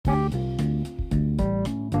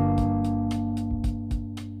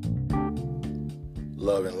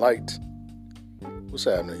love, and light. What's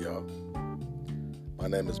happening, y'all? My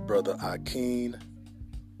name is Brother Akeen,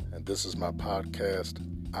 and this is my podcast,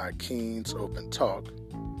 Akeen's Open Talk.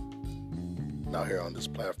 Now, here on this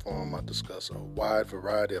platform, I discuss a wide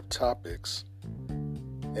variety of topics,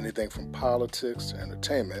 anything from politics to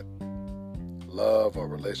entertainment, love or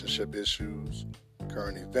relationship issues,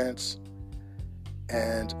 current events,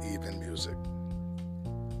 and even music.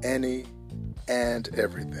 Any and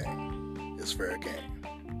everything is fair game.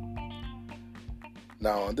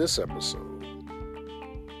 Now, on this episode,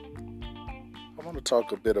 I want to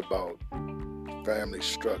talk a bit about family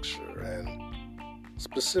structure and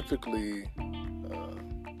specifically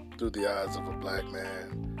through the eyes of a black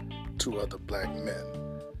man, two other black men.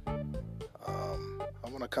 I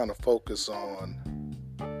want to kind of focus on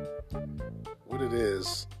what it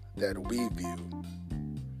is that we view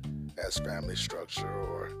as family structure,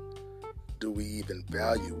 or do we even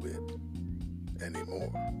value it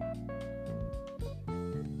anymore?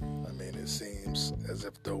 I mean, it seems as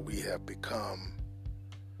if though we have become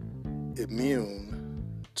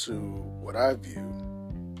immune to what I view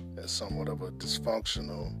as somewhat of a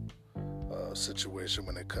dysfunctional situation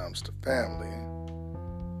when it comes to family.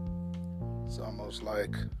 It's almost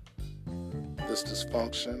like this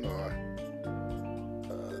dysfunction or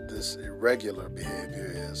this irregular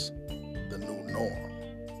behavior is the new norm.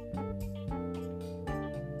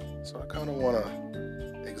 So I kind of want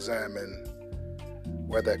to examine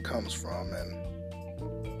where that comes from and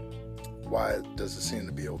why does it seem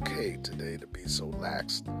to be okay today to be so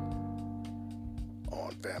lax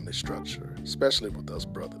on family structure, especially with us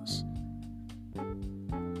brothers.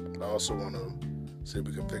 But I also want to see if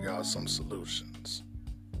we can figure out some solutions.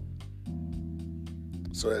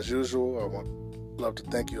 So as usual, I would love to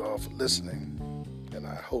thank you all for listening, and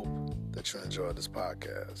I hope that you enjoy this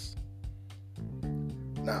podcast.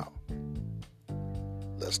 Now,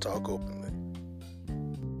 let's talk openly.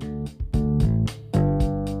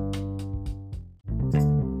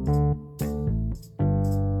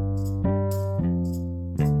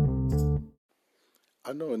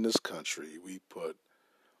 I know in this country we put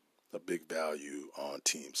a big value on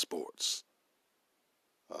team sports.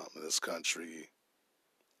 In this country,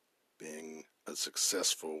 being a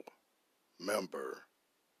successful member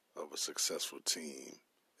of a successful team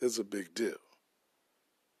is a big deal.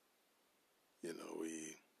 You know,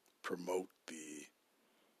 we promote the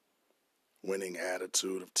winning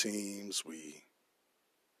attitude of teams. We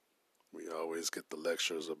always get the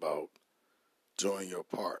lectures about doing your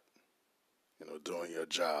part, doing your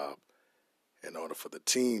job in order for the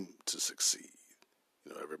team to succeed.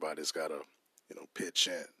 Everybody's got to, pitch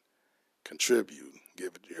in, contribute,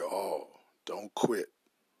 give it your all, don't quit.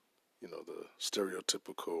 The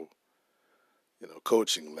stereotypical,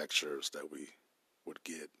 coaching lectures that we would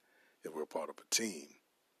get if we're part of a team.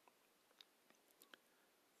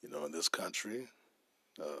 In this country,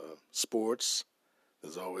 sports,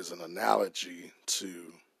 there's always an analogy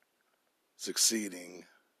to succeeding.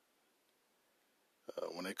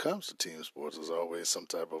 When it comes to team sports, there's always some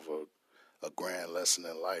type of a grand lesson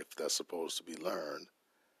in life that's supposed to be learned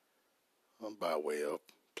by way of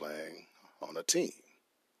playing on a team.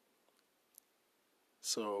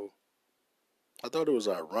 So I thought it was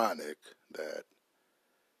ironic that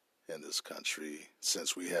in this country,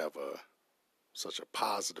 since we have such a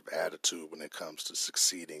positive attitude when it comes to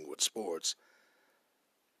succeeding with sports,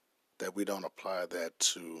 that we don't apply that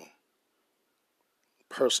to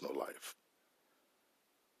personal life.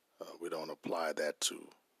 We don't apply that to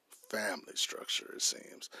family structure, it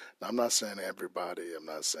seems. Now, I'm not saying everybody. I'm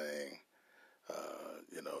not saying,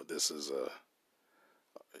 this is a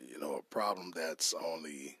problem that's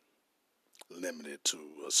only limited to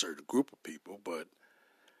a certain group of people. But,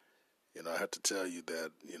 I have to tell you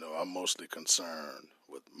that, I'm mostly concerned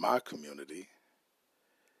with my community.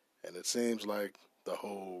 And it seems like the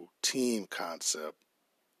whole team concept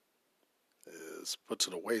is put to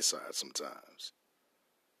the wayside sometimes.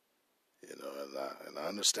 And I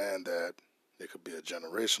understand that it could be a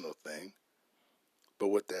generational thing. But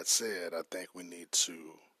with that said, I think we need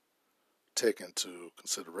to take into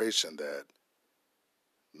consideration that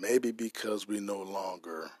maybe because we no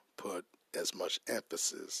longer put as much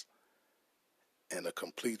emphasis in a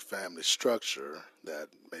complete family structure, that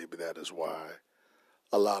maybe that is why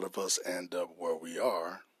a lot of us end up where we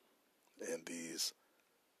are in these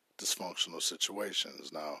dysfunctional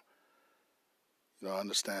situations. Now, I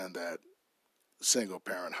understand that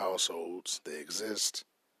single-parent households, they exist,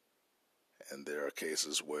 and there are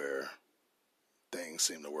cases where things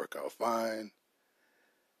seem to work out fine,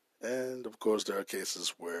 and of course there are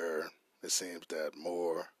cases where it seems that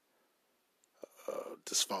more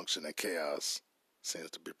dysfunction and chaos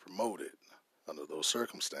seems to be promoted under those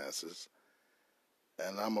circumstances.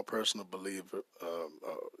 And I'm a personal believer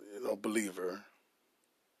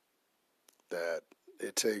that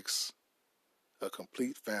it takes a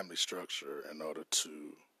complete family structure in order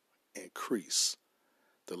to increase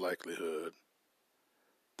the likelihood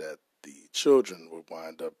that the children will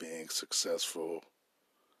wind up being successful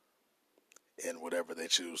in whatever they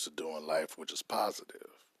choose to do in life, which is positive.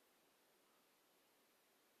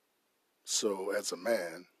 So, as a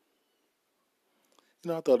man,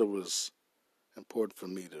 I thought it was important for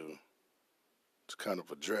me to kind of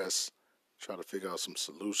try to figure out some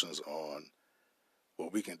solutions on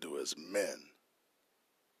what we can do as men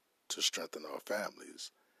to strengthen our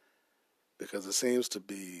families. Because it seems to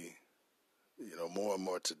be, more and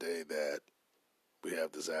more today that we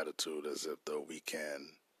have this attitude as if though we can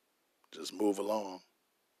just move along,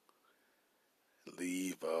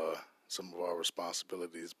 leave some of our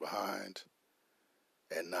responsibilities behind,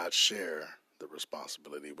 and not share the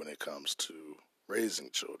responsibility when it comes to raising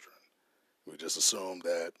children. We just assume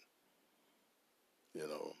that,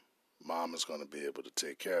 mom is going to be able to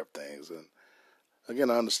take care of things. And again,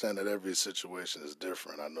 I understand that every situation is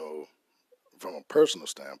different. I know from a personal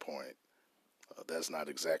standpoint, that's not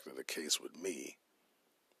exactly the case with me.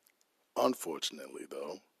 Unfortunately,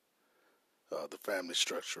 though, the family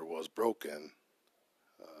structure was broken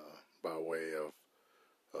by way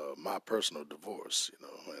of my personal divorce,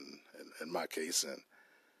 in my case. And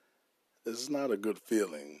this is not a good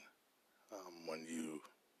feeling when you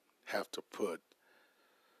have to put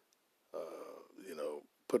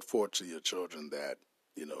forth to your children that,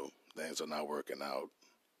 things are not working out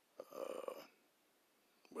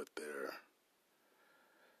with their,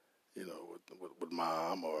 with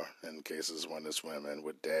mom, or in cases when it's women,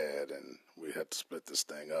 with dad, and we have to split this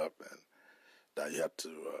thing up. And now you have to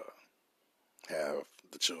have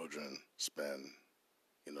the children spend,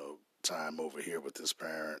 time over here with this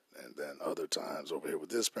parent, and then other times over here with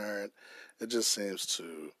this parent. It just seems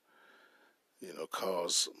to,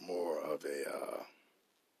 cause more of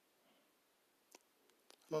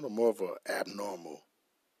more of a abnormal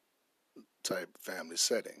type family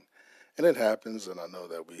setting. And it happens, and I know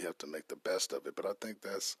that we have to make the best of it, but I think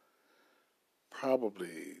that's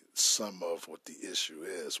probably some of what the issue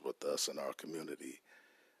is with us in our community.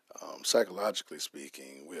 Psychologically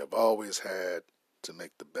speaking, we have always had to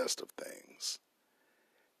make the best of things.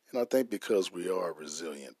 And I think because we are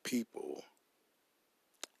resilient people,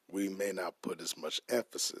 we may not put as much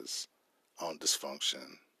emphasis on dysfunction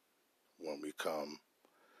when we come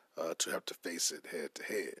to have to face it head to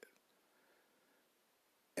head.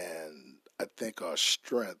 And I think our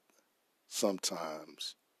strength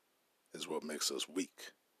sometimes is what makes us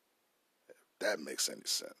weak, if that makes any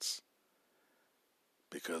sense.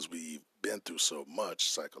 Because we've been through so much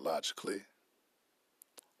psychologically,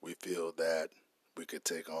 we feel that we could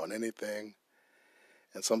take on anything.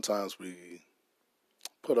 And sometimes we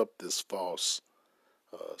put up this false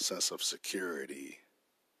sense of security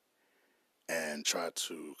and try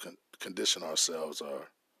to condition ourselves or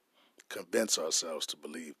convince ourselves to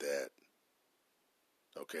believe that,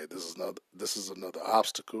 okay, this is another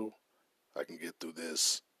obstacle. I can get through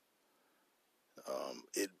this.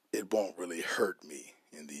 It won't really hurt me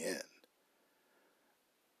in the end.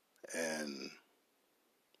 And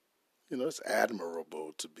it's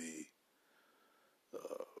admirable to be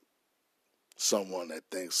someone that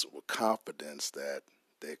thinks with confidence that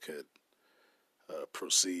they could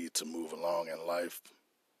proceed to move along in life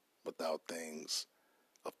without things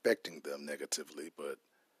affecting them negatively. But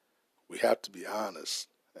we have to be honest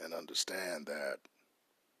and understand that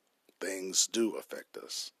things do affect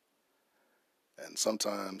us. And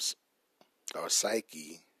sometimes our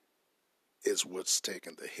psyche is what's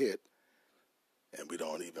taking the hit, and we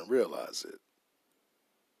don't even realize it.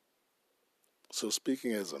 So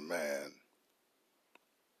speaking as a man,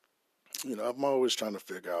 I'm always trying to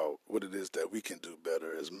figure out what it is that we can do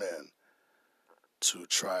better as men to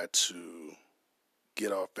try to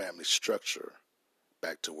get our family structure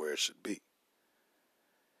back to where it should be.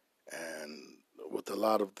 And with a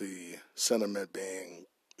lot of the sentiment being,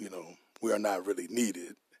 we are not really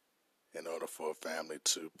needed in order for a family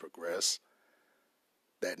to progress,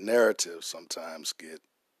 that narrative sometimes get,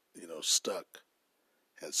 stuck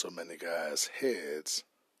in so many guys' heads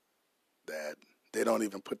that they don't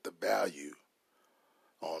even put the value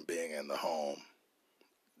on being in the home.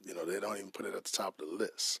 They don't even put it at the top of the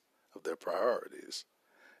list of their priorities.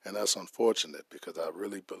 And that's unfortunate, because I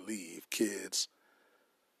really believe kids,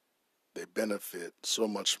 they benefit so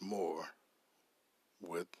much more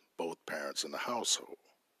with both parents in the household.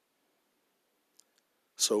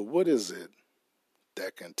 So what is it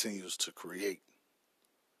that continues to create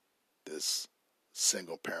this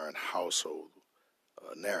single parent household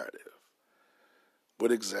narrative?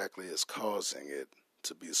 What exactly is causing it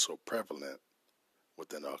to be so prevalent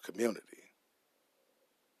within our community?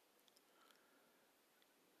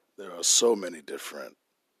 There are so many different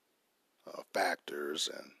factors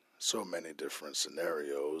and so many different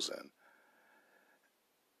scenarios and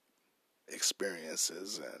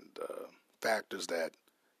experiences and factors that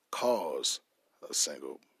cause a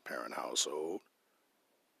single parent household.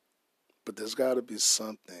 But there's got to be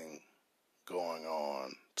something going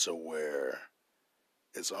on to where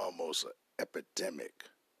it's almost an epidemic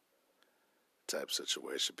type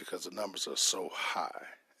situation because the numbers are so high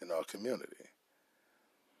in our community.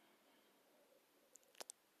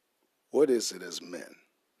 What is it as men?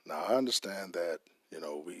 Now, I understand that,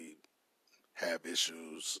 we have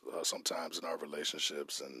issues sometimes in our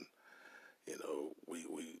relationships, and,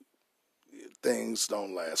 we things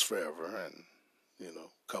don't last forever, and,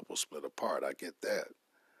 couples split apart. I get that.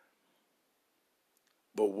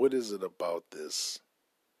 But what is it about this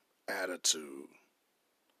attitude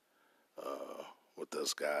with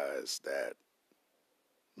us guys that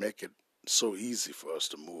make it so easy for us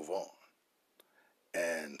to move on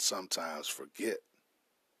and sometimes forget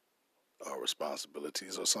our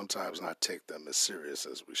responsibilities or sometimes not take them as serious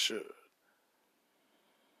as we should?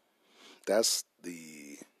 That's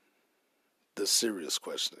the serious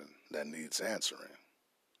question that needs answering.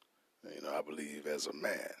 I believe as a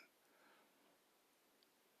man,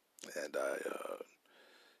 and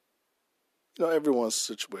everyone's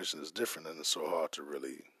situation is different, and it's so hard to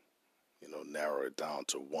really, narrow it down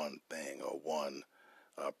to one thing or one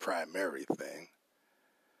primary thing.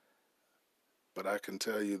 But I can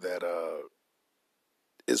tell you that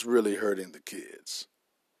it's really hurting the kids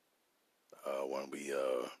when we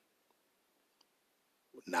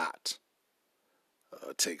not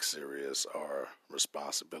take serious our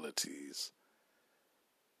responsibilities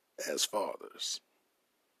as fathers.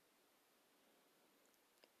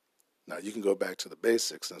 Now, you can go back to the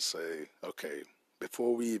basics and say, okay,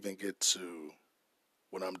 before we even get to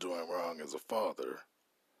what I'm doing wrong as a father,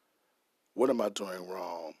 what am I doing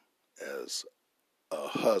wrong as a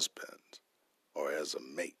husband or as a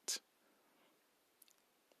mate?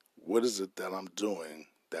 What is it that I'm doing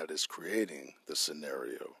that is creating the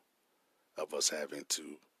scenario of us having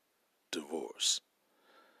to divorce?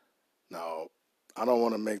 Now, I don't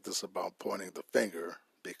want to make this about pointing the finger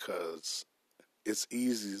because it's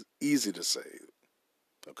easy to say,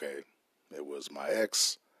 okay, it was my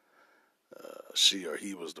ex, she or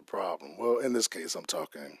he was the problem. Well, in this case, I'm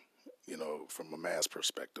talking, from a man's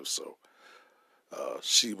perspective. So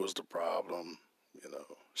she was the problem,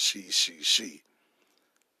 she.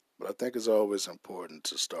 But I think it's always important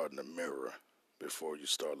to start in the mirror before you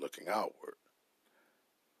start looking outward.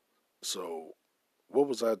 So what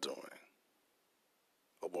was I doing?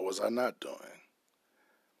 Or what was I not doing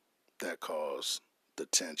that caused the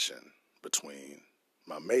tension between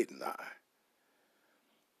my mate and I?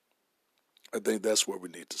 I think that's where we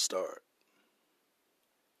need to start.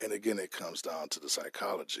 And again, it comes down to the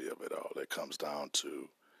psychology of it all. It comes down to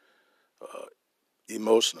uh,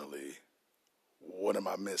 emotionally, what am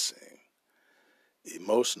I missing?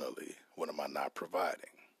 Emotionally, what am I not providing?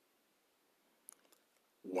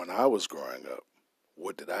 When I was growing up,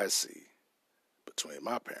 what did I see between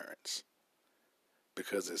my parents?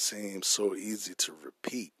 Because it seems so easy to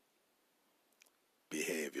repeat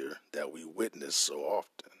behavior that we witness so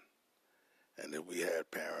often. And if we had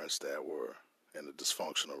parents that were in a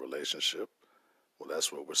dysfunctional relationship, well,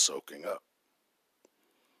 that's what we're soaking up.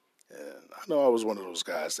 And I know I was one of those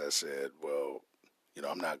guys that said, well,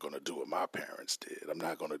 I'm not going to do what my parents did. I'm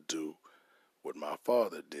not going to do what my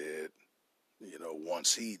father did,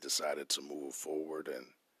 once he decided to move forward and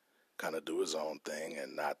kind of do his own thing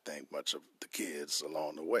and not think much of the kids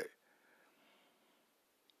along the way.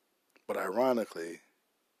 But ironically,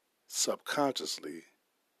 subconsciously,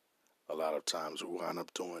 a lot of times we wind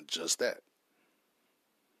up doing just that.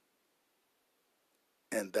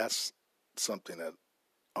 And that's something that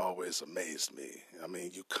always amazed me. I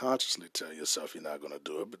mean, you consciously tell yourself you're not going to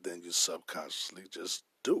do it, but then you subconsciously just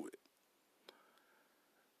do it.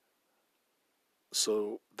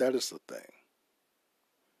 So that is the thing.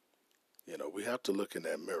 We have to look in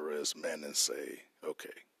that mirror as men and say, okay,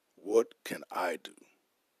 what can I do?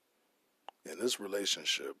 In this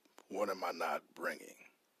relationship, what am I not bringing?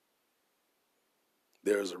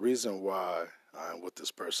 There's a reason why I'm with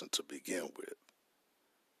this person to begin with.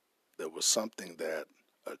 There was something that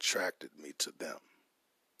attracted me to them.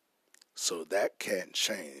 So that can't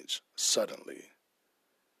change suddenly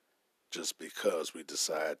just because we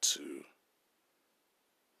decide to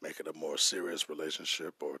make it a more serious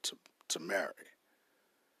relationship, or to marry.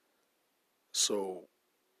 So,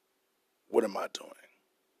 what am I doing?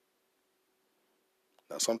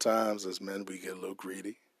 Now, sometimes as men, we get a little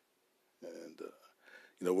greedy. And,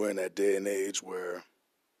 we're in that day and age where,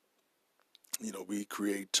 we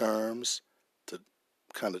create terms to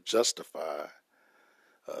kind of justify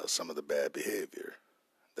some of the bad behavior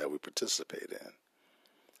that we participate in.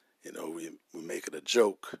 We make it a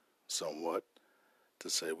joke somewhat to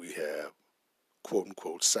say we have quote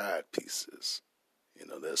unquote side pieces.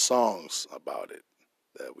 There's songs about it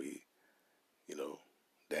that we, you know,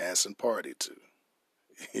 dance and party to,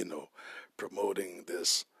 you know, promoting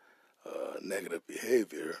this negative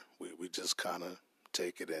behavior. We just kind of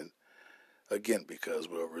take it in, again, because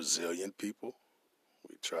we're a resilient people.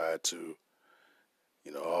 We try to,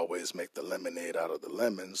 always make the lemonade out of the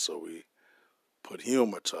lemon, so we put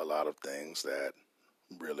humor to a lot of things that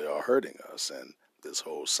really are hurting us. And this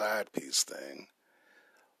whole side piece thing,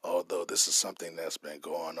 although this is something that's been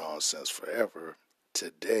going on since forever,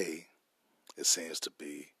 today it seems to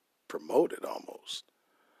be promoted almost.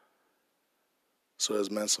 So as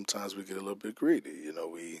men, sometimes we get a little bit greedy.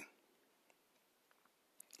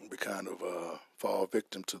 We kind of fall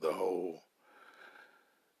victim to the whole,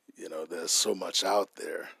 there's so much out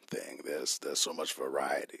there thing. There's so much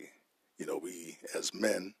variety. We as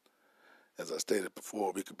men, as I stated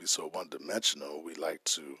before, we could be so one-dimensional. We like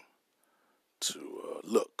to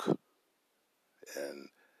look, and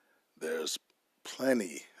there's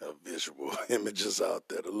plenty of visual images out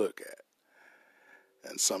there to look at.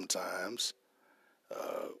 And sometimes,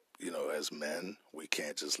 as men, we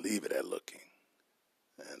can't just leave it at looking.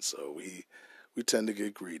 And so we tend to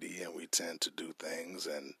get greedy, and we tend to do things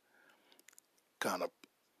and kind of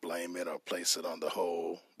blame it or place it on the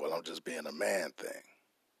whole, well, I'm just being a man thing.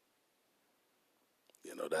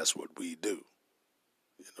 That's what we do.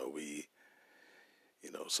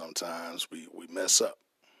 Sometimes we mess up,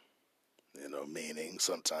 meaning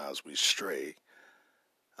sometimes we stray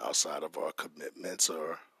outside of our commitments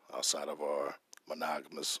or outside of our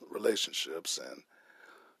monogamous relationships, and,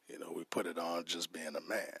 we put it on just being a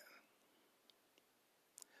man.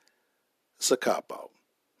 It's a cop-out,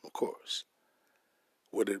 of course.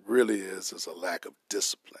 What it really is a lack of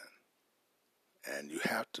discipline. And you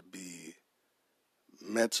have to be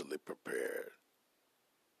mentally prepared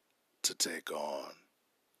to take on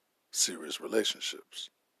serious relationships.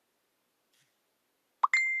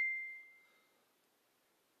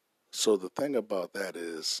 So the thing about that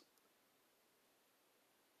is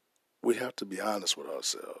we have to be honest with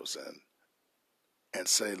ourselves and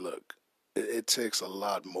say, look, it takes a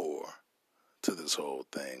lot more to this whole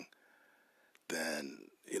thing than,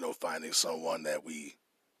 finding someone that we,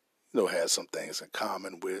 has some things in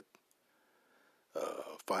common with,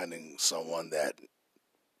 finding someone that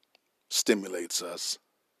stimulates us,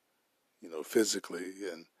 physically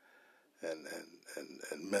and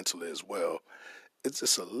mentally as well. It's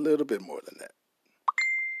just a little bit more than that.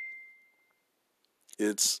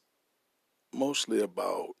 It's mostly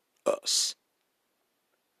about us.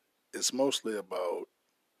 It's mostly about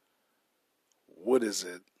what is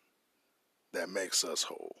it that makes us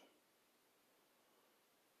whole.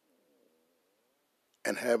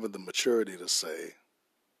 And having the maturity to say,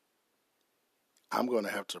 I'm going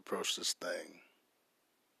to have to approach this thing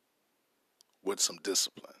with some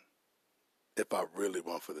discipline if I really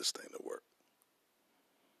want for this thing to work.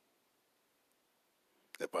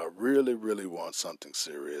 If I really, really want something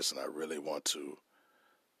serious and I really want to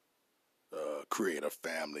create a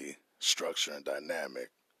family structure and dynamic,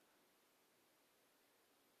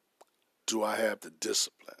 do I have the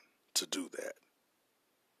discipline to do that?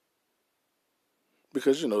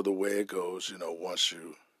 Because, the way it goes, once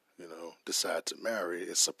you, decide to marry,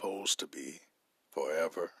 it's supposed to be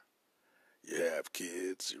forever. You have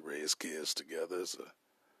kids, you raise kids together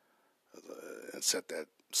and set that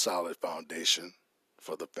solid foundation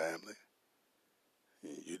for the family.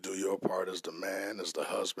 You do your part as the man, as the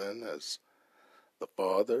husband, as the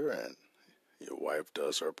father, and your wife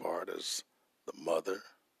does her part as the mother,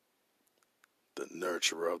 the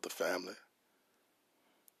nurturer of the family.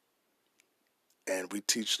 And we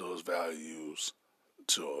teach those values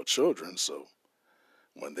to our children, so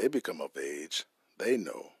when they become of age, they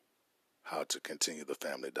know how to continue the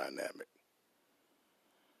family dynamic.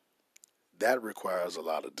 That requires a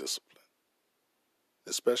lot of discipline,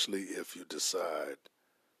 especially if you decide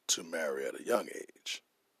to marry at a young age.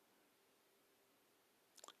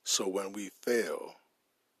 So when we fail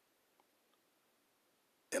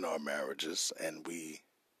in our marriages and we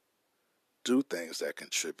do things that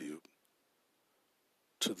contribute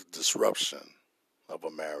to the disruption of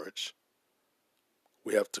a marriage,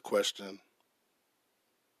 We have to question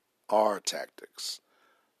our tactics.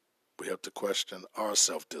 We have to question our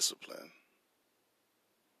self-discipline.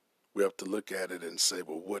 We have to look at it and say,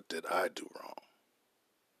 well, what did I do wrong?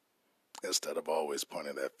 Instead of always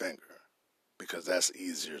pointing that finger. Because that's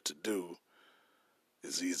easier to do.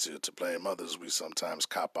 It's easier to blame others. We sometimes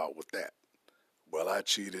cop out with that. Well, I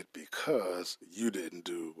cheated because you didn't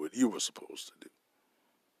do what you were supposed to do.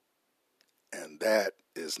 And that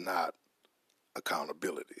is not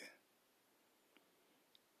accountability.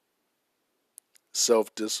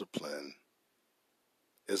 Self-discipline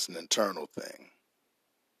is an internal thing.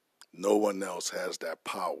 No one else has that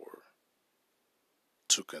power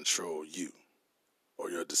to control you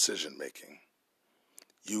or your decision making.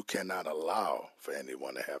 You cannot allow for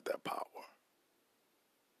anyone to have that power.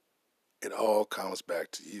 It all comes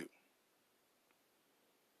back to you.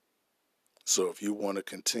 So if you want to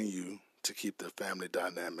continue to keep the family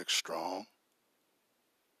dynamic strong,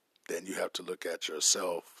 then you have to look at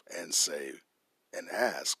yourself and say, and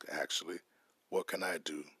ask, actually, what can I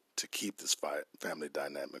do to keep this family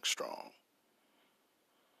dynamic strong?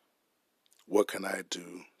 What can I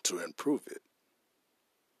do to improve it?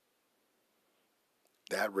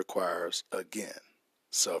 That requires, again,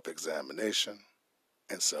 self-examination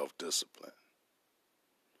and self-discipline.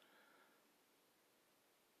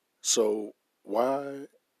 So why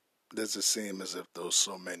does it seem as if those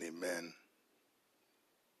so many men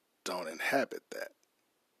don't inhabit that?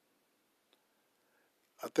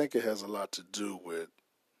 I think it has a lot to do with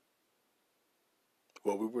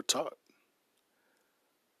what we were taught,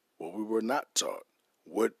 what we were not taught,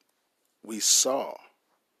 what we saw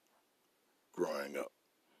growing up.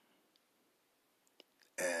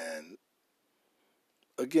 And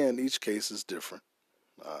again, each case is different.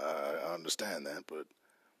 I understand that, but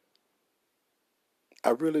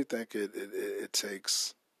I really think it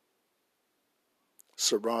takes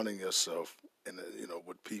surrounding yourself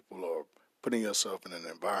with people, or putting yourself in an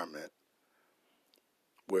environment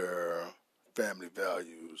where family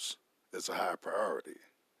values is a high priority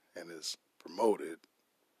and is promoted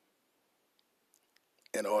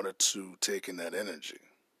in order to take in that energy.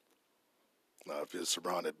 Now, if you're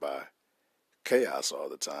surrounded by chaos all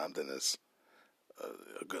the time, then it's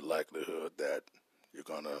a good likelihood that you're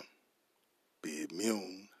going to be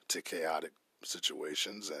immune to chaotic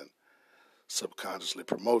situations and subconsciously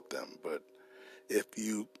promote them. But if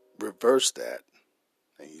you reverse that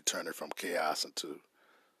and you turn it from chaos into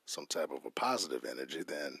some type of a positive energy,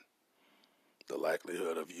 then the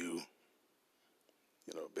likelihood of you,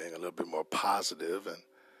 being a little bit more positive and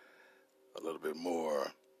a little bit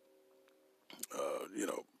more,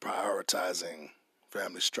 prioritizing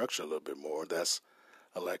family structure a little bit more, that's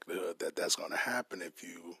a likelihood that that's going to happen if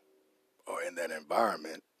you are in that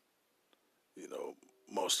environment,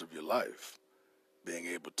 most of your life, being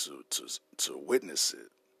able to witness it,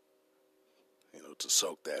 to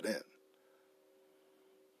soak that in.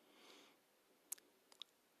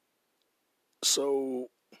 So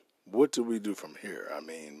what do we do from here? I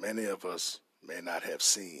mean, many of us may not have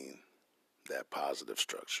seen that positive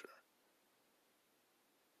structure.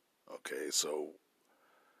 Okay, so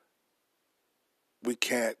we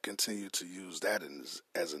can't continue to use that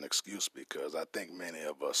as an excuse, because I think many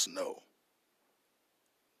of us know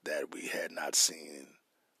that we had not seen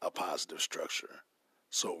a positive structure.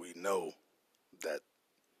 So we know that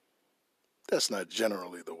that's not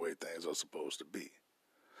generally the way things are supposed to be.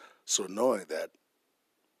 So knowing that,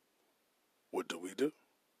 what do we do?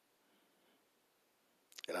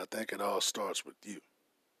 And I think it all starts with you.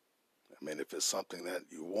 I mean, if it's something that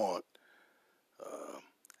you want,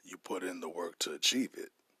 you put in the work to achieve it.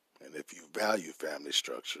 And if you value family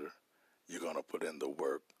structure, you're going to put in the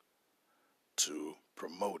work to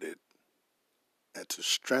promote it and to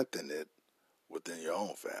strengthen it within your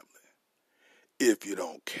own family. If you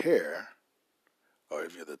don't care, or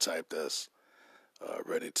if you're the type that's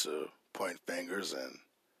ready to point fingers and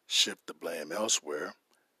shift the blame elsewhere,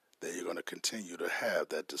 then you're going to continue to have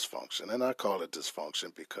that dysfunction. And I call it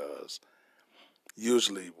dysfunction because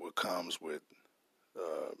usually what comes with,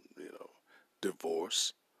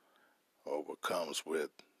 divorce, or what comes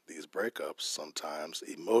with these breakups, sometimes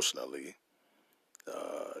emotionally,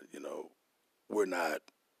 we're not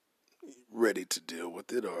ready to deal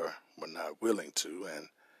with it, or we're not willing to, and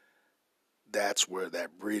that's where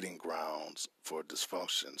that breeding grounds for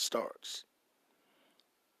dysfunction starts.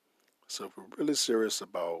 So if we're really serious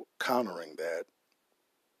about countering that,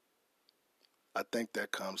 I think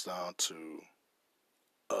that comes down to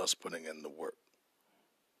us putting in the work.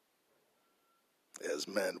 As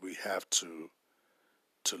men, we have to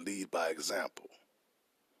lead by example.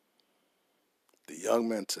 The young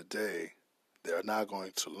men today they're not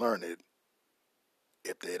going to learn it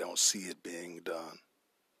if they don't see it being done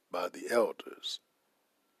by the elders.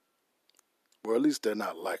 Or at least they're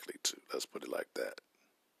not likely to. Let's put it like that.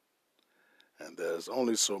 And there's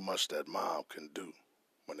only so much that mom can do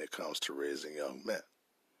when it comes to raising young men.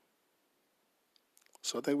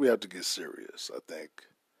 So I think we have to get serious. I think,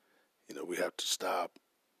 we have to stop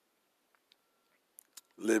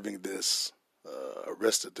living this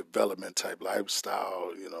arrested development type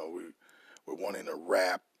lifestyle. We're wanting to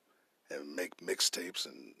rap and make mixtapes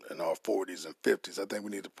in our 40s and 50s. I think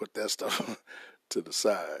we need to put that stuff to the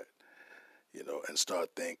side, and start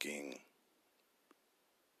thinking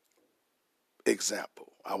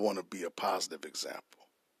example. I want to be a positive example.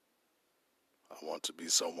 I want to be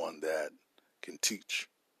someone that can teach.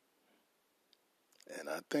 And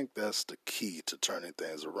I think that's the key to turning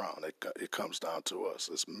things around. It comes down to us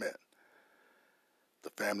as men.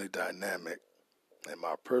 The family dynamic, in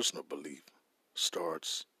my personal belief,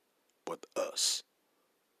 starts with us.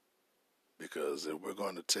 Because if we're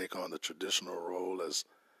going to take on the traditional role as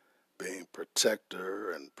being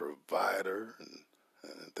protector and provider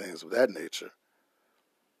and things of that nature,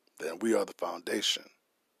 then we are the foundation.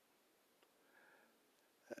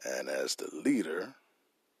 And as the leader,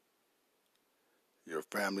 your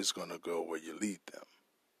family's going to go where you lead them.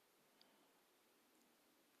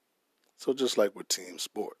 So just like with team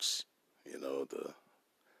sports,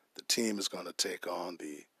 the team is going to take on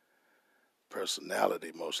the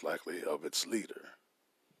personality, most likely, of its leader,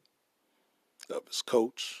 of its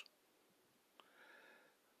coach,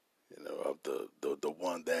 of the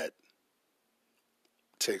one that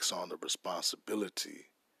takes on the responsibility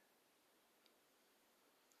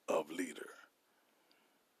of leader.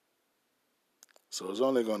 So it's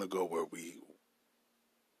only going to go where we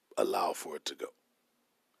allow for it to go.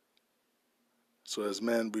 So as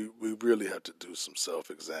men, we really have to do some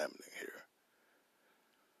self-examining here.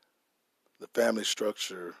 The family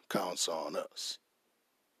structure counts on us.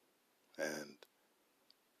 And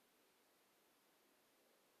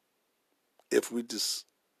if we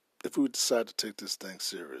decide to take this thing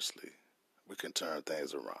seriously, we can turn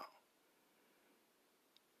things around.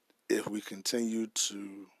 If we continue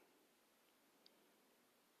to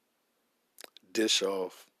dish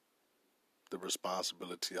off the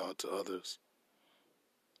responsibility onto others,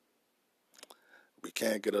 we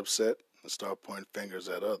can't get upset and start pointing fingers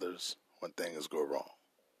at others when things go wrong.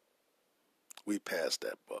 We passed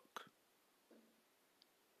that buck.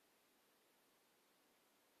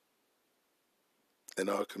 In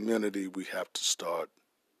our community, we have to start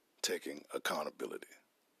taking accountability.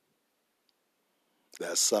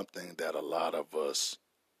 That's something that a lot of us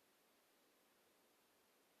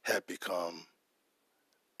have become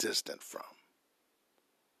distant from.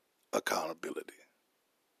 Accountability.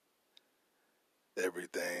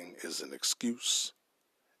 Everything is an excuse.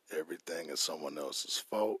 Everything is someone else's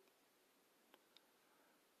fault.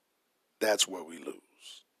 That's where we lose.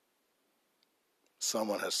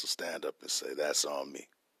 Someone has to stand up and say, that's on me.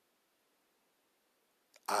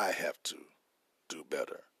 I have to do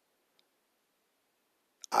better.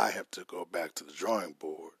 I have to go back to the drawing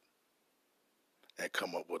board and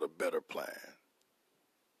come up with a better plan.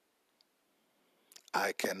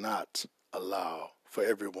 I cannot allow for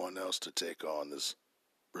everyone else to take on this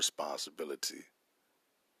responsibility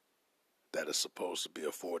that is supposed to be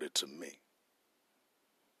afforded to me.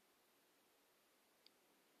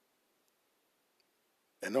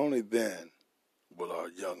 And only then will our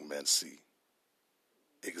young men see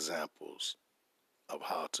examples of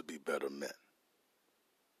how to be better men.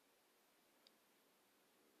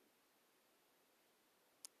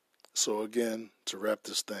 So again, to wrap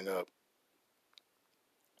this thing up,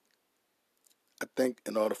 I think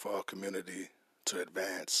in order for our community to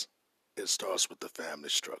advance, it starts with the family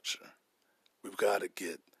structure. We've got to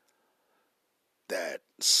get that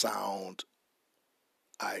sound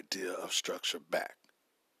idea of structure back.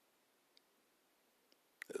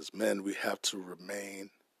 As men, we have to remain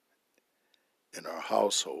in our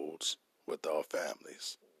households with our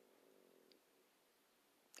families.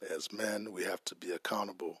 As men, we have to be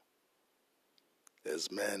accountable. As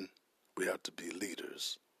men, we have to be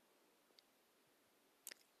leaders.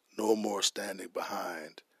 No more standing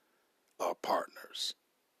behind our partners.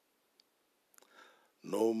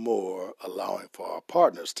 No more allowing for our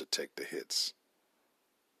partners to take the hits.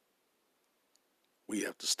 We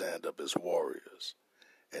have to stand up as warriors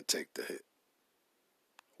and take the hit,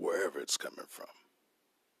 wherever it's coming from,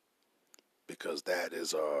 because that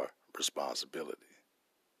is our responsibility.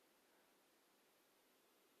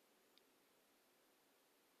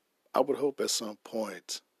 I would hope at some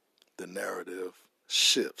point the narrative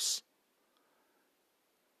shifts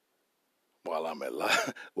while I'm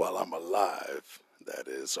alive, while I'm alive, that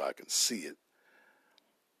is, so I can see it.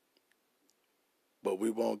 But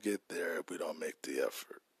we won't get there if we don't make the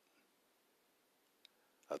effort.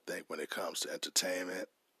 I think when it comes to entertainment,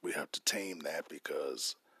 we have to tame that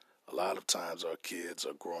because a lot of times our kids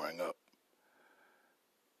are growing up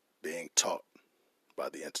being taught by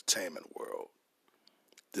the entertainment world,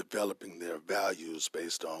 developing their values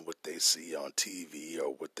based on what they see on TV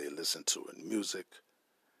or what they listen to in music,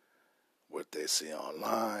 what they see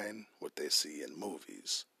online, what they see in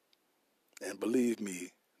movies. And believe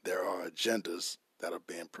me, there are agendas that are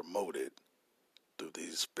being promoted through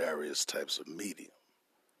these various types of media.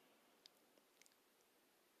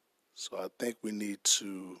 So I think we need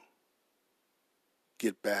to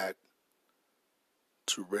get back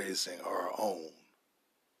to raising our own.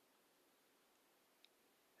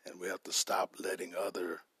 And we have to stop letting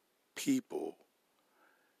other people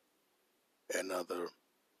and other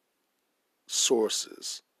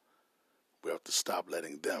sources, we have to stop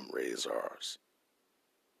letting them raise ours.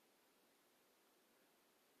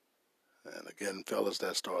 And again, fellas,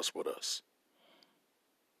 that starts with us.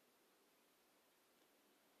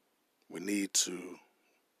 We need to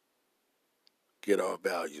get our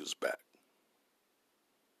values back.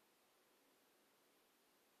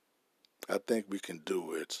 I think we can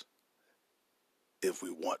do it if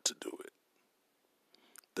we want to do it.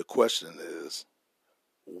 The question is,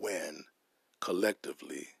 when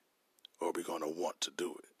collectively are we going to want to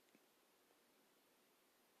do it?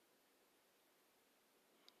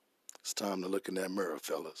 It's time to look in that mirror,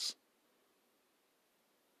 fellas.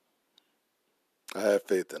 I have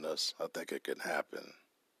faith in us. I think it can happen.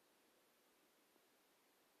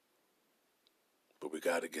 But we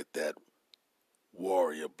got to get that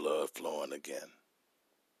warrior blood flowing again.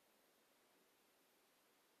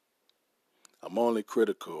 I'm only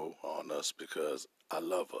critical on us because I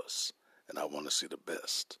love us and I want to see the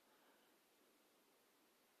best.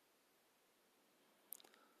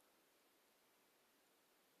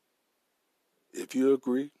 If you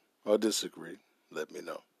agree or disagree, let me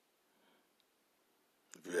know.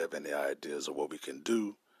 If you have any ideas of what we can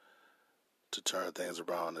do to turn things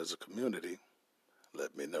around as a community,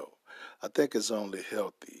 let me know. I think it's only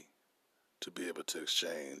healthy to be able to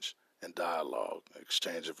exchange and dialogue,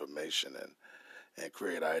 exchange information and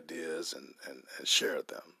create ideas and share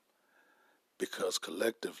them. Because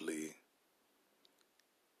collectively,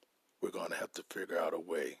 we're going to have to figure out a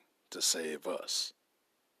way to save us.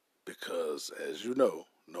 Because, as you know,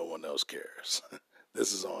 no one else cares.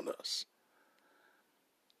 This is on us.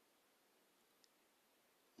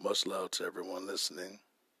 Much love to everyone listening.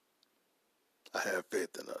 I have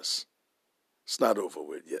faith in us. It's not over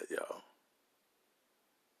with yet, y'all.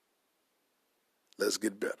 Let's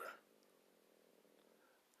get better.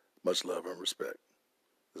 Much love and respect.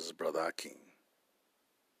 This is Brother Akeem.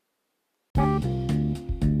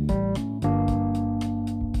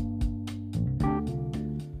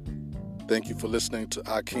 Thank you for listening to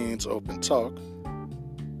Akeem's Open Talk.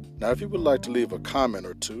 Now, if you would like to leave a comment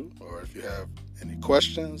or two, or if you have any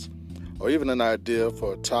questions, or even an idea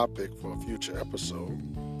for a topic for a future episode,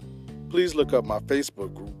 please look up my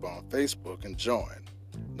Facebook group on Facebook and join.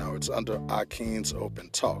 Now it's under Akeem's Open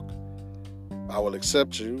Talk. I will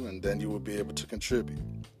accept you, and then you will be able to contribute.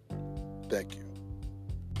 Thank you.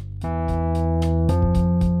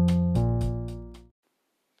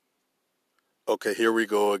 Okay, here we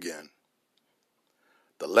go again.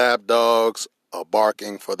 The lap dogs are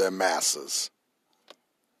barking for their masters.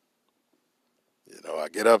 You know, I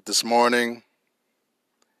get up this morning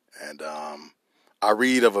and I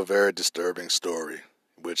read of a very disturbing story,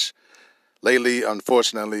 which lately,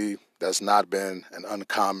 unfortunately, that's not been an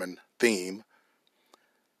uncommon theme.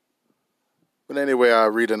 But anyway, I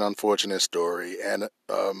read an unfortunate story, and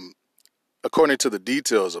according to the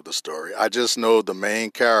details of the story, I just know the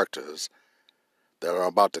main characters that are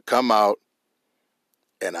about to come out,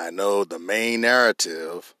 and I know the main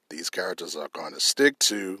narrative these characters are going to stick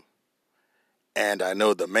to, and I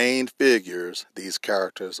know the main figures these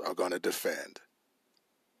characters are going to defend.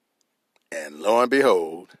 And lo and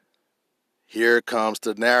behold, here comes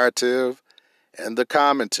the narrative and the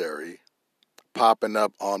commentary popping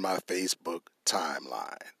up on my Facebook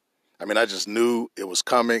timeline. I mean, I just knew it was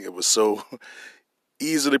coming. It was so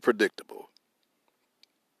easily predictable.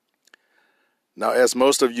 Now, as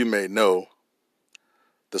most of you may know,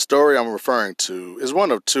 the story I'm referring to is one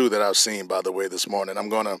of two that I've seen, by the way, this morning. I'm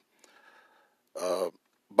going to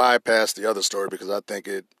bypass the other story because I think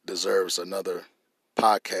it deserves another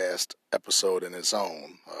podcast episode in its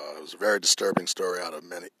own. It was a very disturbing story out of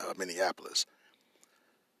Minneapolis.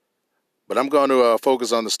 But I'm going to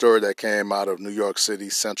focus on the story that came out of New York City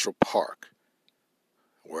Central Park.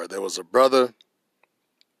 where there was a brother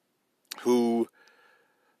who,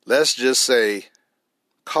 let's just say,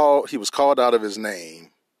 he was called out of his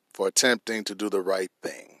name for attempting to do the right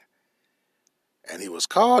thing. And he was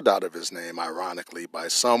called out of his name, ironically, by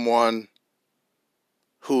someone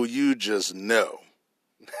who you just know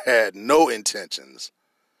had no intentions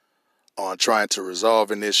on trying to resolve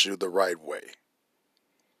an issue the right way.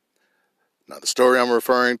 Now, the story I'm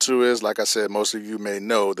referring to is, like I said, most of you may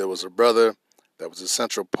know, there was a brother that was in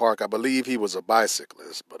Central Park. I believe he was a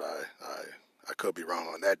bicyclist, but I could be wrong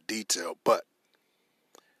on that detail. But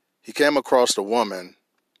he came across a woman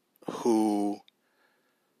who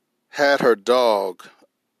had her dog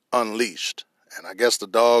unleashed. And I guess the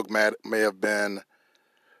dog may have been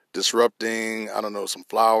disrupting, I don't know, some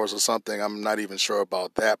flowers or something. I'm not even sure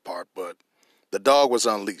about that part, but the dog was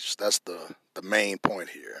unleashed. That's the main point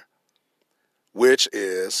here, which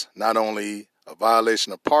is not only a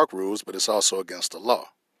violation of park rules, but it's also against the law.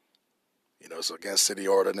 You know, it's against city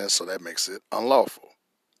ordinance, so that makes it unlawful.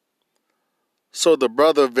 So the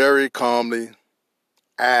brother very calmly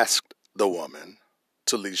asked the woman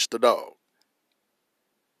to leash the dog.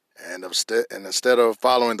 And instead of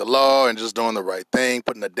following the law and just doing the right thing,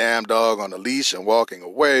 putting the damn dog on a leash and walking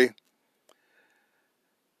away,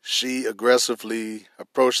 she aggressively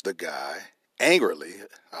approached the guy, angrily,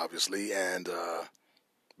 obviously, and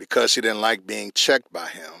because she didn't like being checked by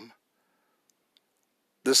him,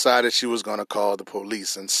 decided she was going to call the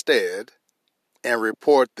police instead and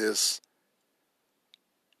report this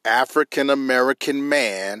African-American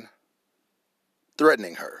man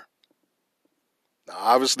threatening her. Now,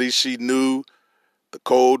 obviously, she knew the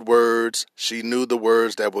code words. She knew the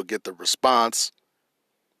words that would get the response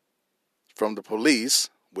from the police,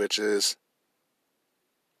 which is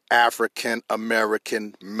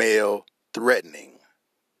African-American male threatening.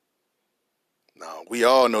 Now, we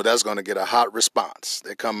all know that's going to get a hot response.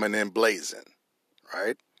 They're coming in blazing,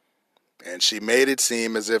 right? And she made it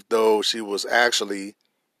seem as if though she was actually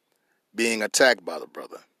being attacked by the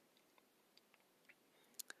brother.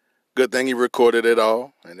 Good thing he recorded it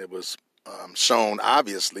all, and it was shown,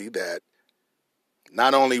 obviously, that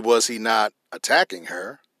not only was he not attacking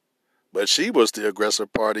her, but she was the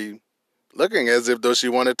aggressive party, looking as if though she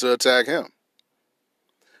wanted to attack him.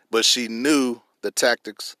 But she knew the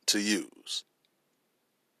tactics to use.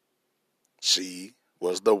 She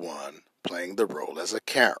was the one playing the role as a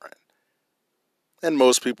Karen. And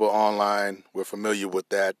most people online were familiar with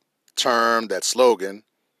that term, that slogan.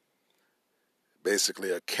 Basically,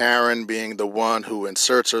 a Karen being the one who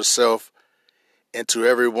inserts herself into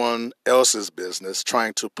everyone else's business,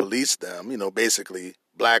 trying to police them, basically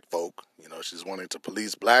black folk. She's wanting to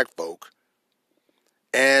police black folk.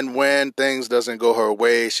 And when things doesn't go her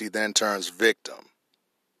way, she then turns victim.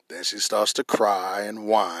 Then she starts to cry and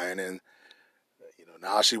whine, and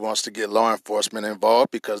now she wants to get law enforcement involved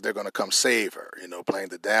because they're going to come save her, playing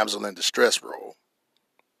the damsel in distress role.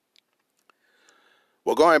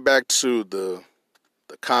 Well, going back to the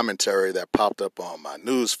commentary that popped up on my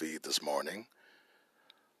news feed this morning,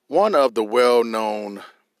 one of the well-known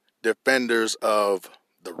defenders of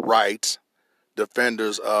the right,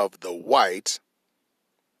 defenders of the white,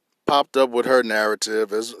 popped up with her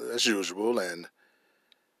narrative as usual. And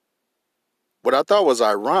what I thought was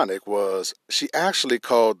ironic was she actually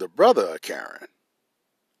called the brother a Karen,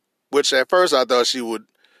 which at first I thought she would,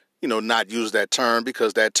 not use that term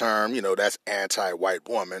because that term, that's anti-white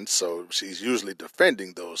woman. So she's usually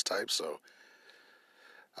defending those types. So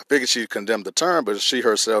I figured she'd condemn the term, but she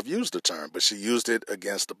herself used the term. But she used it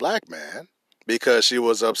against the black man because she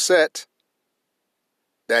was upset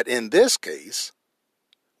that in this case,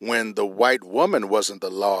 when the white woman wasn't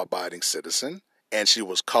the law-abiding citizen and she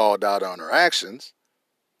was called out on her actions,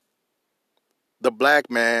 the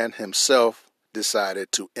black man himself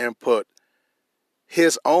decided to input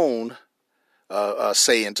his own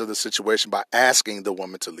say into the situation by asking the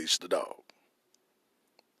woman to leash the dog.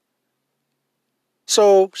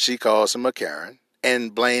 So she calls him a Karen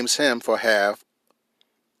and blames him for half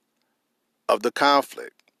of the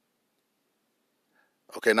conflict.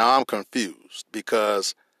 Okay, now I'm confused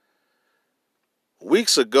because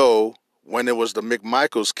weeks ago, when it was the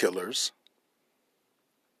McMichaels killers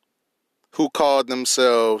who called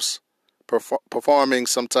themselves performing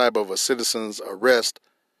some type of a citizen's arrest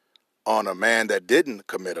on a man that didn't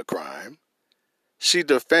commit a crime, she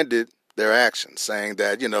defended their actions, saying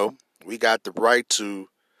that, we got the right to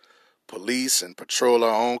police and patrol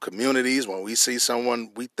our own communities. When we see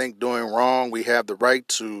someone we think doing wrong, we have the right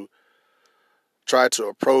to try to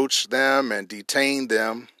approach them and detain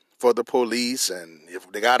them for the police. And if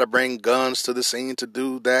they got to bring guns to the scene to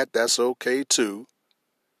do that, that's okay too.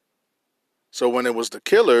 So when it was the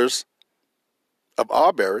killers of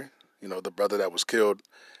Arbery, you know, the brother that was killed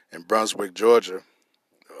in Brunswick, Georgia,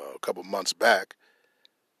 a couple months back,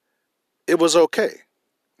 it was okay.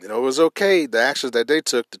 You know, it was okay, the actions that they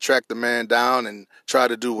took to track the man down and try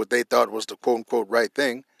to do what they thought was the quote unquote right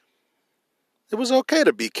thing. It was okay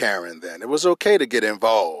to be Karen then. It was okay to get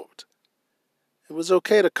involved. It was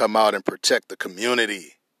okay to come out and protect the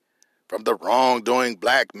community from the wrongdoing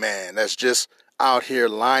black man that's just out here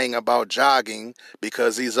lying about jogging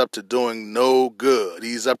because he's up to doing no good.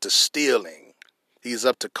 He's up to stealing. He's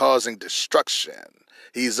up to causing destruction.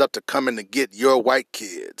 He's up to coming to get your white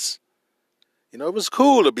kids. You know, it was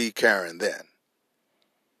cool to be Karen then.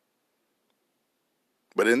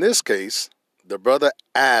 But in this case, the brother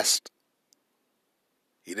asked.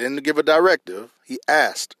 He didn't give a directive. He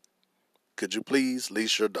asked, could you please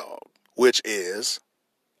leash your dog? Which is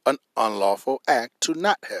an unlawful act to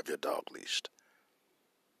not have your dog leashed.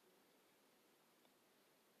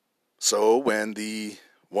 So when the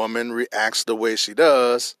woman reacts the way she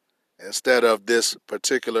does, instead of this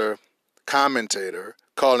particular commentator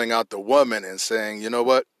calling out the woman and saying, you know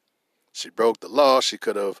what, she broke the law, she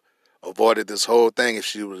could have avoided this whole thing if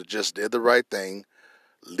she would have just did the right thing,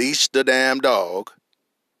 leash the damn dog,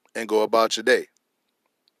 and go about your day.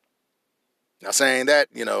 Now saying that,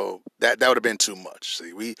 you know, that would have been too much.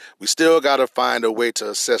 See, we still got to find a way to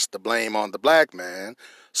assess the blame on the black man.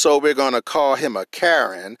 So we're going to call him a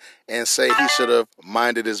Karen and say he should have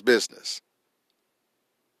minded his business.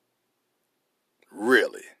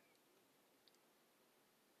 Really?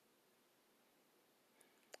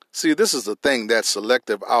 See, this is the thing, that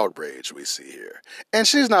selective outrage we see here. And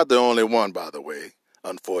she's not the only one, by the way,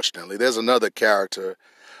 unfortunately. There's another character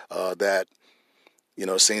that, you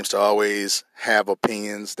know, seems to always have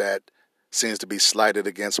opinions that seems to be slighted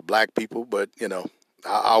against black people. But, you know,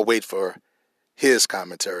 I'll wait for his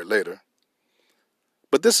commentary later.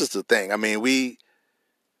 But this is the thing. I mean, we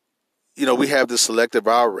have this selective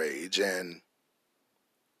outrage. And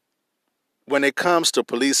when it comes to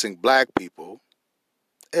policing black people,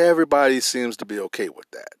 everybody seems to be okay with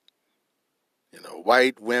that. You know,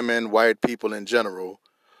 white women, white people in general,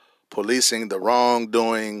 policing the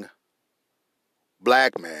wrongdoing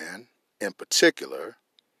black man in particular,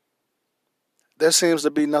 there seems to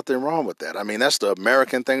be nothing wrong with that. I mean, that's the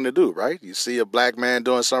American thing to do, right? You see a black man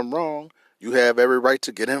doing something wrong, you have every right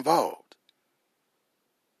to get involved.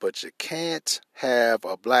 But you can't have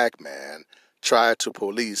a black man try to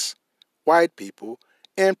police white people,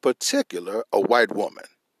 in particular a white woman.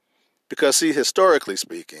 Because, see, historically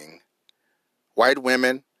speaking, white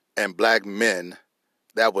women and black men,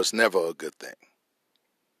 that was never a good thing.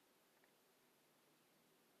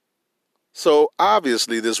 So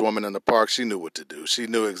obviously this woman in the park, she knew what to do. She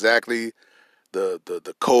knew exactly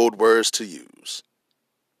the code words to use.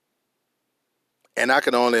 And I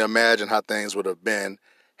can only imagine how things would have been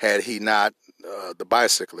had he not, the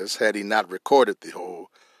bicyclist, had he not recorded the whole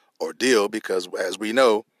ordeal, because as we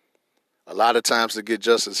know, a lot of times to get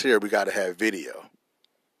justice here, we got to have video.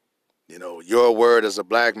 You know, your word as a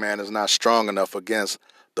black man is not strong enough against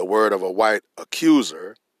the word of a white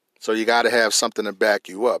accuser. So you got to have something to back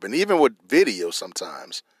you up. And even with video,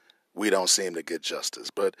 sometimes we don't seem to get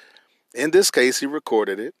justice. But in this case, he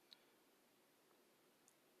recorded it.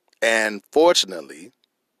 And fortunately,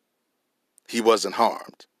 he wasn't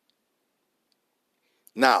harmed.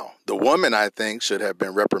 Now, the woman, I think, should have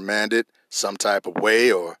been reprimanded some type of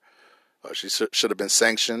way, or she should have been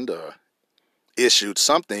sanctioned or issued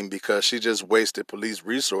something, because she just wasted police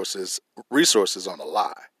resources on a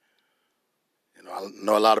lie. You know, I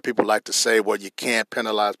know a lot of people like to say, well, you can't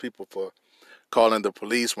penalize people for calling the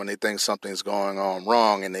police when they think something's going on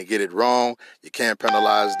wrong and they get it wrong. You can't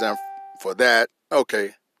penalize them for that.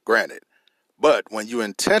 Okay, granted. But when you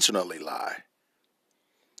intentionally lie,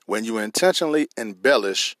 when you intentionally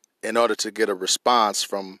embellish in order to get a response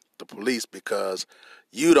from the police because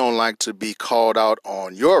you don't like to be called out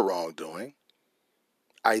on your wrongdoing,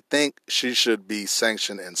 I think she should be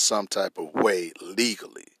sanctioned in some type of way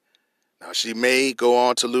legally. Now, she may go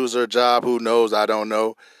on to lose her job. Who knows? I don't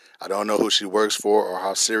know. I don't know who she works for or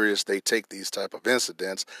how serious they take these type of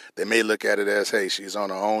incidents. They may look at it as, hey, she's on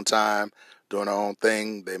her own time, doing her own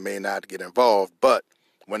thing. They may not get involved. But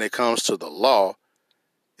when it comes to the law,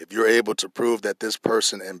 if you're able to prove that this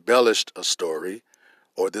person embellished a story,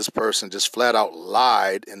 or this person just flat out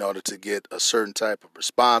lied in order to get a certain type of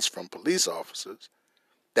response from police officers,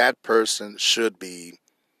 that person should be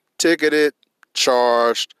ticketed,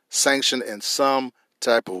 charged, sanctioned in some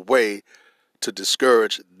type of way to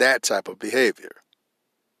discourage that type of behavior.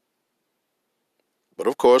 But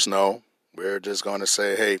of course, no, we're just going to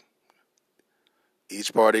say, hey,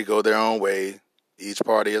 Each party go their own way. Each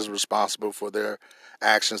party is responsible for their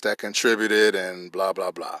actions that contributed and blah,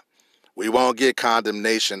 blah, blah. We won't get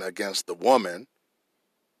condemnation against the woman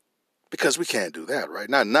because we can't do that, right?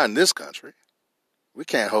 Not in this country. We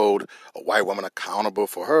can't hold a white woman accountable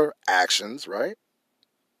for her actions, right?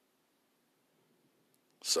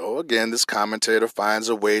 So again, this commentator finds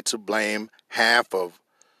a way to blame half of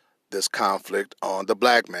this conflict on the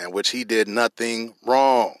black man, which he did nothing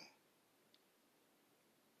wrong.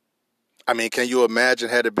 I mean, can you imagine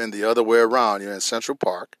had it been the other way around? You're in Central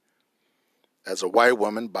Park as a white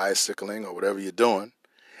woman bicycling or whatever you're doing,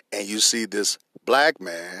 and you see this black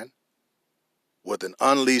man with an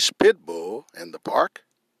unleashed pit bull in the park,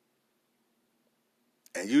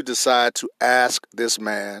 and you decide to ask this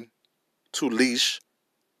man to leash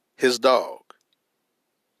his dog.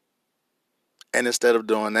 And instead of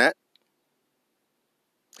doing that,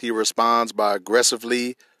 he responds by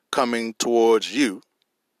aggressively coming towards you.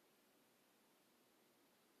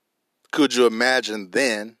 Could you imagine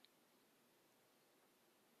then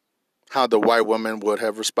how the white woman would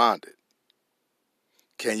have responded?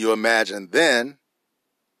 Can you imagine then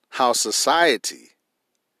how society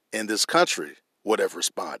in this country would have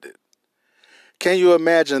responded? Can you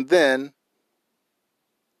imagine then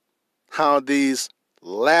how these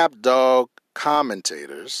lapdog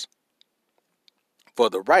commentators for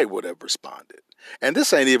the right would have responded? And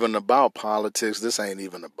this ain't even about politics. This ain't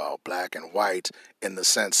even about black and white in the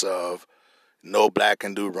sense of no black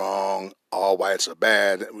can do wrong, all whites are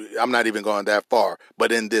bad. I'm not even going that far.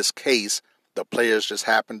 But in this case, the players just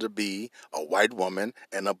happen to be a white woman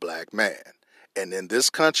and a black man. And in this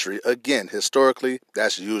country, again, historically,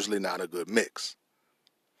 that's usually not a good mix.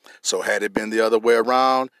 So had it been the other way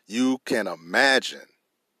around, you can imagine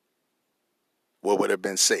what would have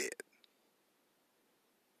been said.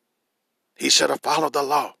 He should have followed the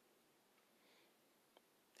law.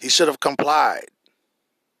 He should have complied.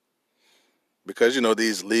 Because, you know,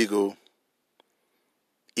 these legal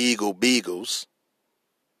eagle beagles,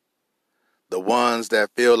 the ones that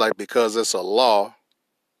feel like because it's a law,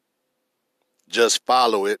 just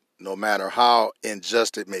follow it no matter how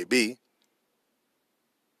unjust it may be,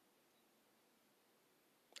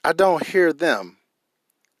 I don't hear them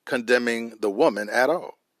condemning the woman at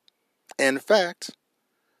all. In fact,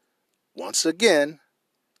 once again,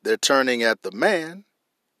 they're turning at the man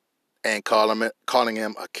and calling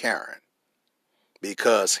him a Karen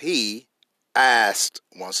because he asked,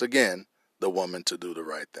 once again, the woman to do the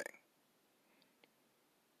right thing.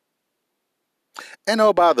 And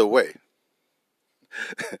oh, by the way,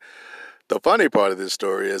 the funny part of this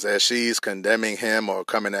story is as she's condemning him or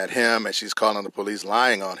coming at him and she's calling the police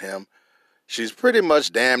lying on him, she's pretty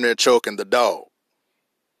much damn near choking the dog.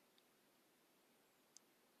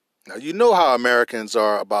 Now, you know how Americans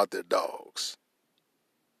are about their dogs.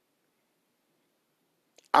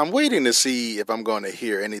 I'm waiting to see if I'm going to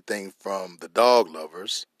hear anything from the dog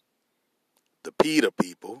lovers, the PETA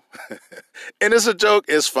people. And it's a joke.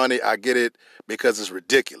 It's funny. I get it because it's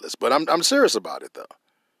ridiculous. But I'm serious about it, though.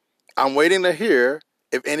 I'm waiting to hear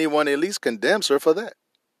if anyone at least condemns her for that.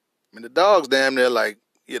 I mean, the dog's damn near like,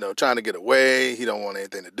 you know, trying to get away. He don't want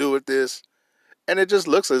anything to do with this. And it just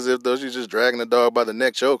looks as if though she's just dragging the dog by the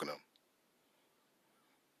neck, choking him.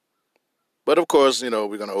 But of course, you know,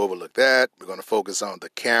 we're going to overlook that. We're going to focus on the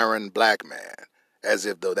Karen black man, as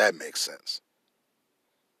if though that makes sense.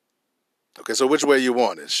 Okay, so which way you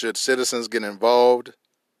want it? Should citizens get involved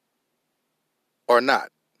or not?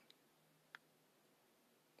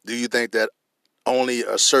 Do you think that only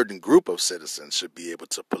a certain group of citizens should be able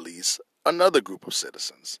to police another group of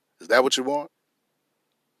citizens? Is that what you want?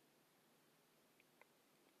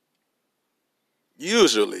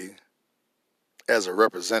 Usually, as a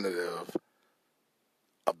representative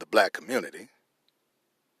of the black community,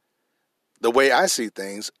 the way I see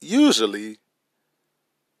things, usually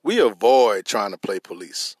we avoid trying to play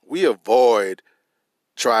police. We avoid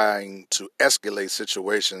trying to escalate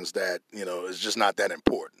situations that, you know, is just not that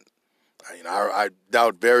important. You know, I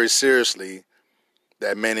doubt very seriously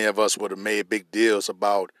that many of us would have made big deals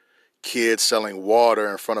about kids selling water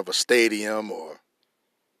in front of a stadium or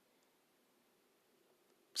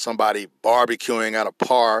somebody barbecuing at a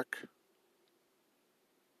park.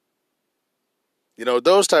 You know,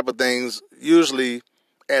 those type of things, usually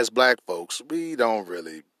as black folks, we don't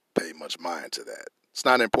really pay much mind to that. It's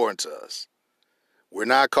not important to us. We're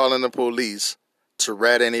not calling the police to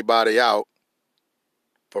rat anybody out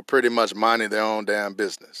for pretty much minding their own damn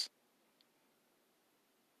business.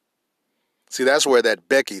 See, that's where that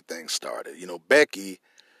Becky thing started. You know, Becky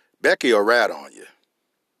will rat on you.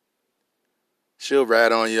 she'll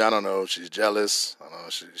rat on you. I don't know. She's jealous. I don't know.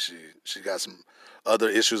 She got some other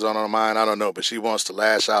issues on her mind. I don't know. But she wants to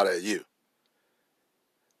lash out at you.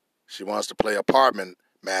 She wants to play apartment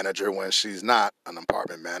manager when she's not an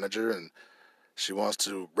apartment manager, and she wants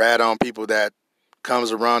to rat on people that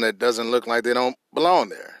comes around that doesn't look like they don't belong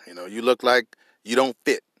there. You know, you look like you don't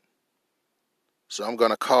fit. So I'm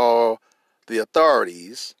going to call the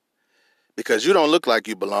authorities because you don't look like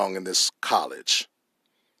you belong in this college.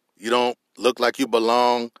 You don't look like you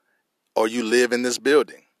belong or you live in this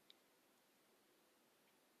building.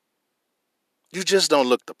 You just don't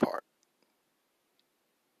look the part.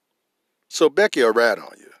 So Becky will rat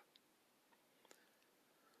on you.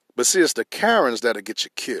 But see, it's the Karens that'll get you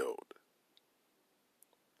killed.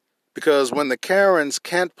 Because when the Karens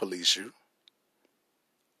can't police you,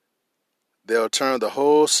 they'll turn the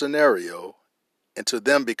whole scenario into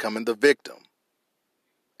them becoming the victim.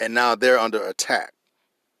 And now they're under attack.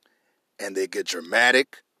 And they get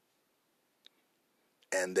dramatic.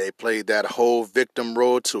 And they play that whole victim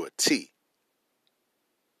role to a T.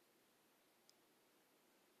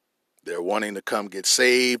 They're wanting to come get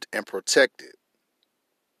saved and protected.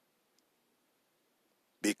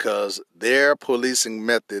 Because their policing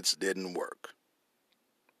methods didn't work.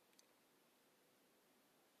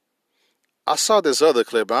 I saw this other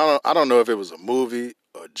clip. I don't know if it was a movie,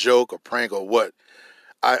 a joke, a prank, or what.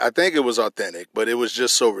 I think it was authentic, but it was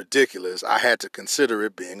just so ridiculous, I had to consider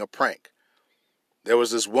it being a prank. There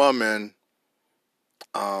was this woman,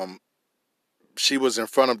 she was in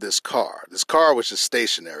front of this car. This car was just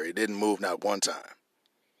stationary. It didn't move not one time.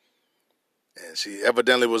 And she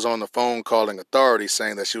evidently was on the phone calling authorities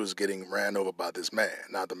saying that she was getting ran over by this man.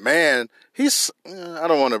 Now, the man, I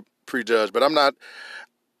don't want to prejudge, but I'm not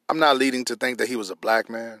leading to think that he was a black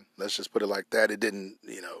man. Let's just put it like that. It didn't,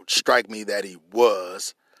 strike me that he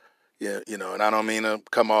was, and I don't mean to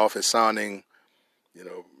come off as sounding,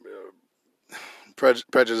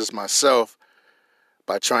 prejudice myself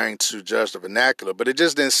by trying to judge the vernacular, but it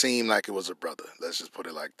just didn't seem like it was a brother. Let's just put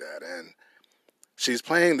it like that. And she's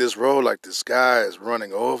playing this role like this guy is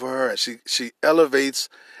running over her, and she elevates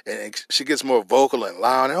and she gets more vocal and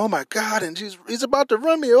loud. And, oh my God! And he's about to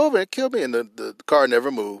run me over and kill me. And the car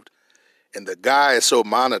never moved. And the guy is so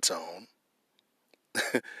monotone.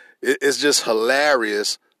 It's just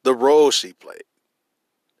hilarious the role she played.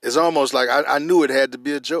 It's almost like I knew it had to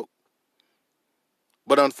be a joke.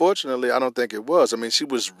 But unfortunately, I don't think it was. I mean, she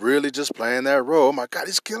was really just playing that role. Oh my God,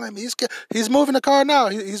 he's killing me. He's moving the car now.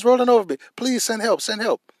 He's rolling over me. Please send help. Send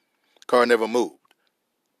help. Car never moved.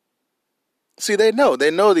 See, they know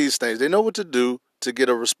these things. They know what to do to get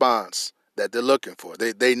a response that they're looking for.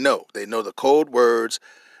 They know the code words.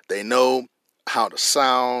 They know how to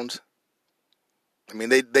sound. I mean,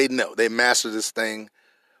 they know. They mastered this thing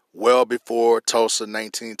well before Tulsa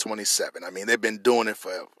 1927. I mean, they've been doing it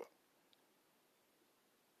forever.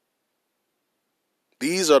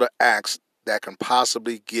 These are the acts that can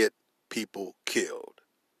possibly get people killed.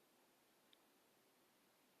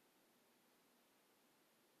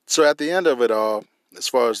 So at the end of it all, as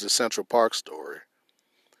far as the Central Park story,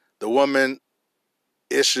 the woman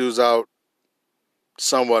issues out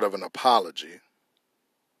somewhat of an apology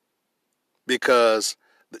because,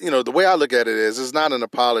 the way I look at it is it's not an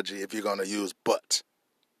apology if you're going to use but.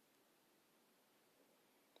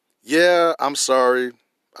 Yeah, I'm sorry.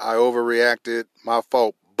 I overreacted, my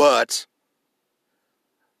fault, but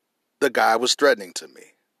the guy was threatening to me.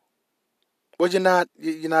 Well, you're not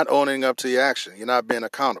owning up to your action. You're not being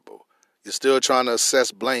accountable. You're still trying to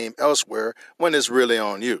assess blame elsewhere when it's really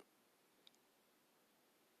on you.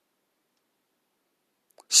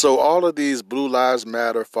 So all of these Blue Lives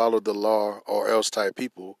Matter, follow the law or else type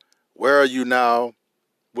people, where are you now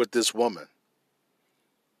with this woman?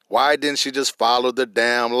 Why didn't she just follow the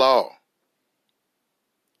damn law?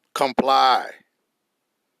 Comply.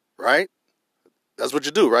 Right? That's what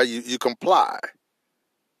you do, right? You comply.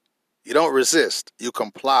 You don't resist. You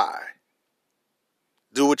comply.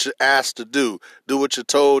 Do what you're asked to do. Do what you're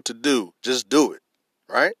told to do. Just do it.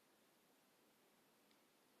 Right?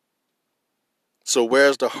 So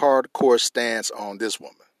where's the hardcore stance on this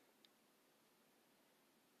woman?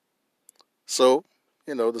 So,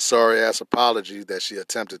 the sorry-ass apology that she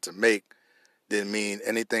attempted to make didn't mean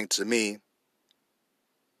anything to me.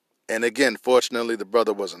 And again, fortunately, the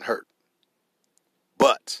brother wasn't hurt.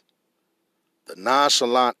 But the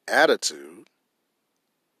nonchalant attitude,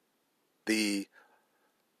 a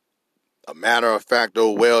matter-of-fact,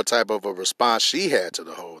 oh well type of a response she had to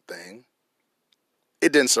the whole thing,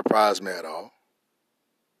 it didn't surprise me at all.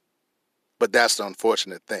 But that's the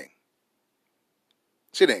unfortunate thing.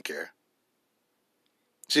 She didn't care.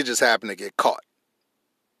 She just happened to get caught.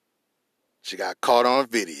 She got caught on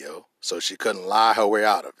video, so she couldn't lie her way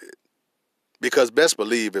out of it. Because best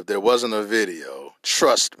believe if there wasn't a video,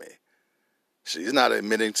 trust me, she's not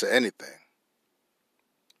admitting to anything.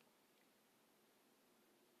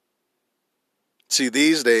 See,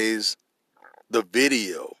 these days, the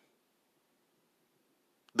video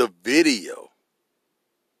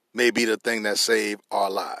may be the thing that saved our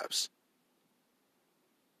lives.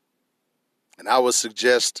 And I would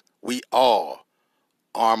suggest we all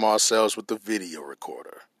arm ourselves with the video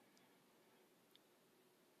recorder.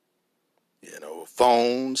 You know,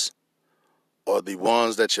 phones or the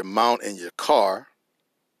ones that you mount in your car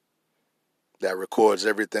that records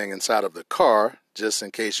everything inside of the car, just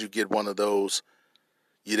in case you get one of those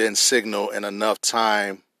you didn't signal in enough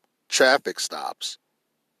time traffic stops.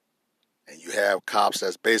 And you have cops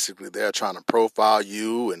that's basically there trying to profile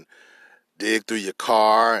you and dig through your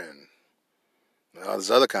car and all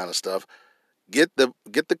this other kind of stuff. Get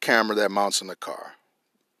the camera that mounts in the car.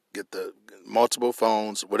 Get the multiple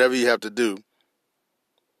phones, whatever you have to do,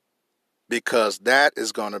 because that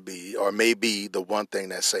is going to be or may be the one thing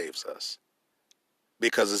that saves us.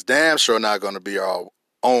 Because it's damn sure not going to be our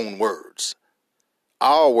own words.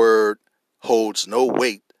 Our word holds no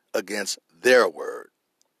weight against their word.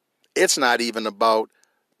 It's not even about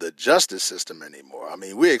the justice system anymore. I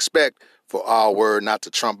mean, we expect for our word not to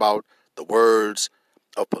trump out the words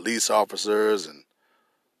of police officers and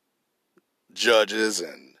judges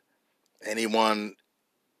and anyone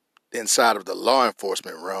inside of the law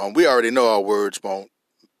enforcement realm. We already know our words won't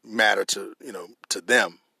matter to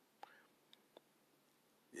them.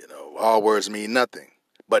 Our words mean nothing.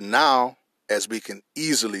 But now, as we can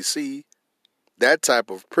easily see, that type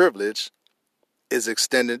of privilege is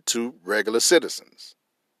extended to regular citizens.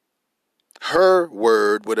 Her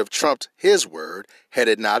word would have trumped his word had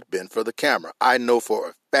it not been for the camera. I know for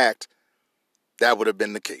a fact that would have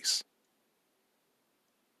been the case.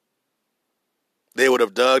 They would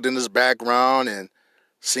have dug in his background and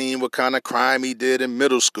seen what kind of crime he did in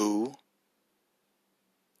middle school.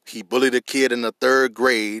 He bullied a kid in the 3rd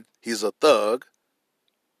grade. He's a thug.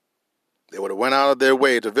 They would have went out of their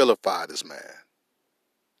way to vilify this man.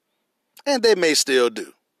 And they may still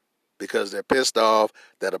do, because they're pissed off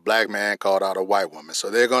that a black man called out a white woman.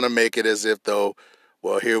 So they're going to make it as if though,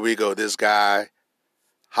 well, here we go, this guy,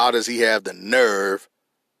 how does he have the nerve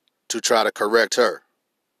to try to correct her?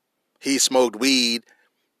 He smoked weed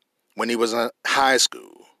when he was in high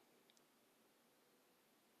school.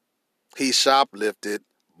 He shoplifted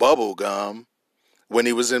bubble gum when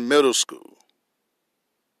he was in middle school.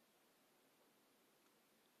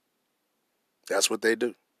 That's what they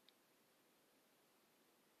do.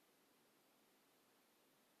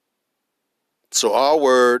 So our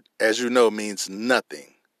word, as you know, means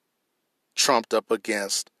nothing trumped up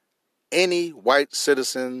against any white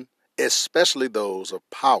citizen, especially those of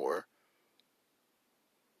power.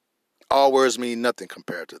 Our words mean nothing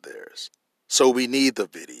compared to theirs. So we need the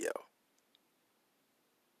video.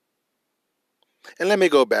 And let me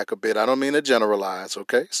go back a bit. I don't mean to generalize,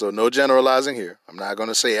 okay? So no generalizing here. I'm not going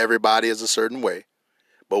to say everybody is a certain way.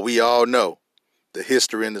 But we all know the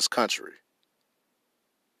history in this country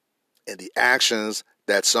and the actions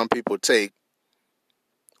that some people take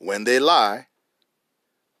when they lie.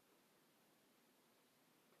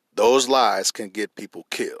 Those lies can get people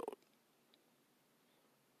killed.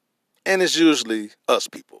 And it's usually us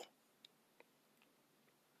people.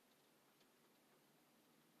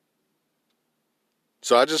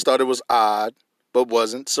 So I just thought it was odd, but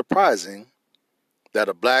wasn't surprising, that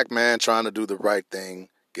a black man trying to do the right thing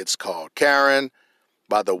gets called Karen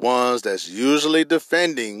by the ones that's usually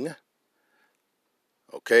defending,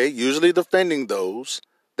 usually defending those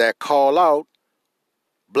that call out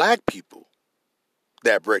black people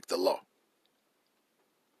that break the law.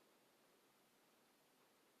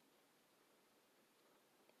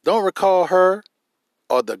 Don't recall her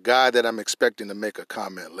or the guy that I'm expecting to make a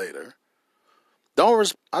comment later.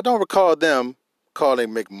 I don't recall them calling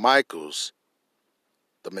McMichaels,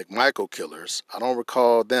 the McMichael killers. I don't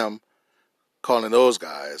recall them calling those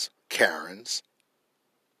guys Karens.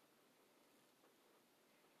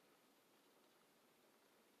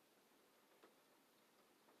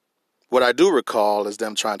 What I do recall is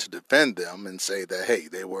them trying to defend them and say that, hey,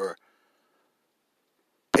 they were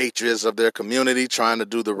patriots of their community trying to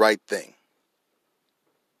do the right thing.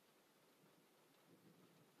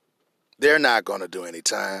 They're not going to do any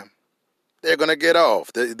time. They're going to get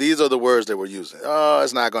off. These are the words they were using. Oh,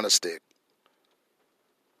 it's not going to stick.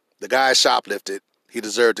 The guy shoplifted. He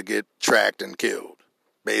deserved to get tracked and killed,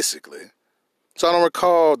 basically. So I don't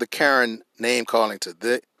recall the Karen name calling to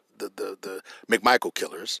the McMichael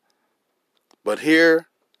killers. But here,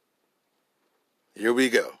 Here we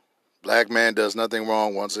go. Black man does nothing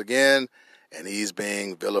wrong once again, and he's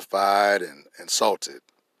being vilified and insulted.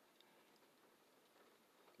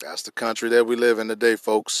 That's the country that we live in today,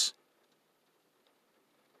 folks.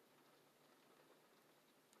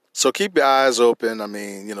 So keep your eyes open. I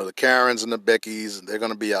mean, the Karens and the Beckys, they're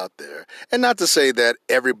going to be out there. And not to say that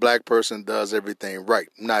every black person does everything right.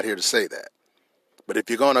 I'm not here to say that. But if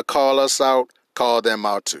you're going to call us out, call them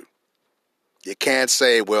out too. You can't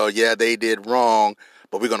say, well, yeah, they did wrong,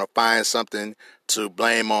 but we're going to find something to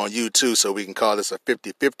blame on you too, so we can call this a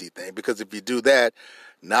 50-50 thing. Because if you do that,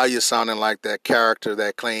 now you're sounding like that character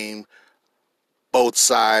that claimed both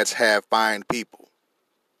sides have fine people.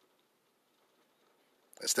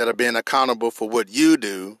 Instead of being accountable for what you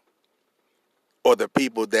do or the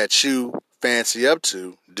people that you fancy up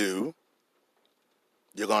to do,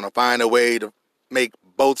 you're going to find a way to make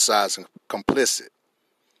both sides complicit.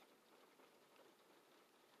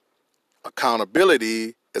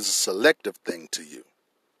 Accountability is a selective thing to you.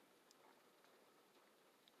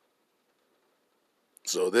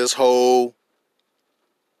 So this whole,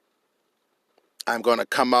 I'm going to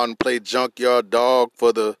come out and play junkyard dog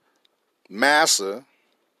for the massa,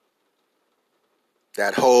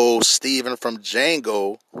 that whole Steven from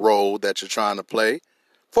Django role that you're trying to play,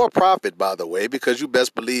 for profit, by the way, because you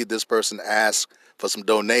best believe this person asked for some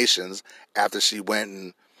donations after she went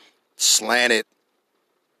and slanted,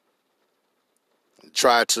 and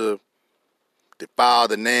tried to defile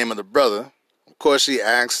the name of the brother. Of course, she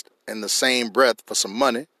asked in the same breath for some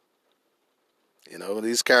money.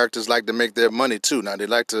 These characters like to make their money too. Now, they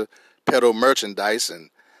like to peddle merchandise and,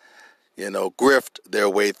 grift their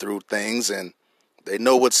way through things, and they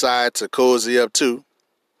know what side to cozy up to,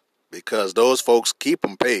 because those folks keep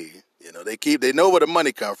them paid. They know where the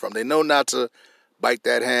money comes from. They know not to bite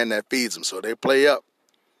that hand that feeds them. So they play up.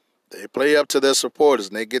 They play up to their supporters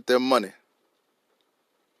and they get their money.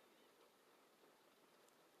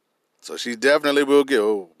 So she definitely will get,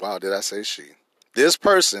 oh, wow, did I say she? This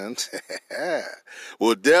person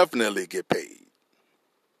will definitely get paid.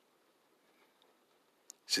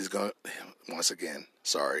 She's going to, once again,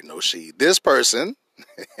 sorry, no she. This person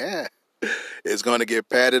is going to get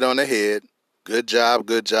patted on the head. Good job,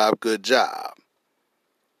 good job, good job.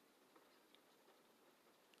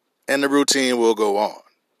 And the routine will go on.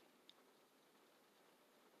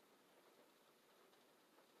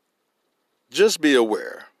 Just be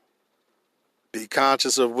aware. Be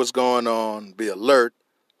conscious of what's going on. Be alert.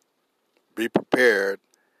 Be prepared.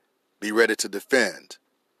 Be ready to defend,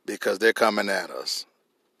 because they're coming at us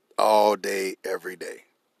all day, every day.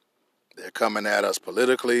 They're coming at us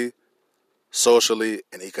politically, socially,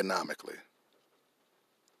 and economically.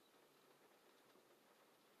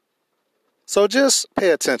 So just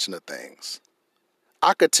pay attention to things.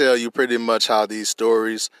 I could tell you pretty much how these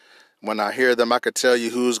stories, when I hear them, I could tell you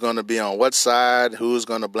who's going to be on what side, who's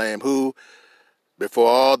going to blame who. Before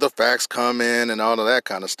all the facts come in and all of that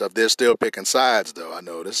kind of stuff, they're still picking sides, though, I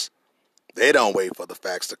notice. They don't wait for the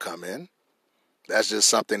facts to come in. That's just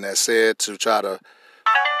something that's said to try to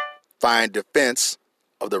find defense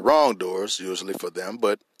of the wrongdoers, usually for them.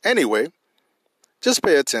 But anyway, just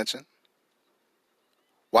pay attention.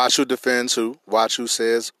 Watch who defends who. Watch who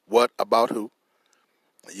says what about who.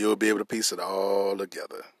 You'll be able to piece it all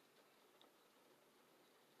together.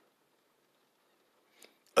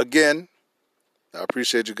 Again, I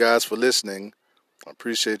appreciate you guys for listening. I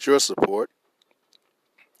appreciate your support.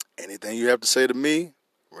 Anything you have to say to me,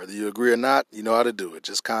 whether you agree or not, you know how to do it.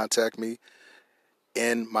 Just contact me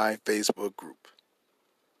in my Facebook group.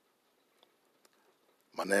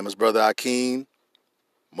 My name is Brother Akeem.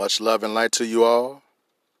 Much love and light to you all.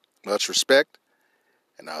 Much respect.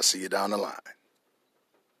 And I'll see you down the line.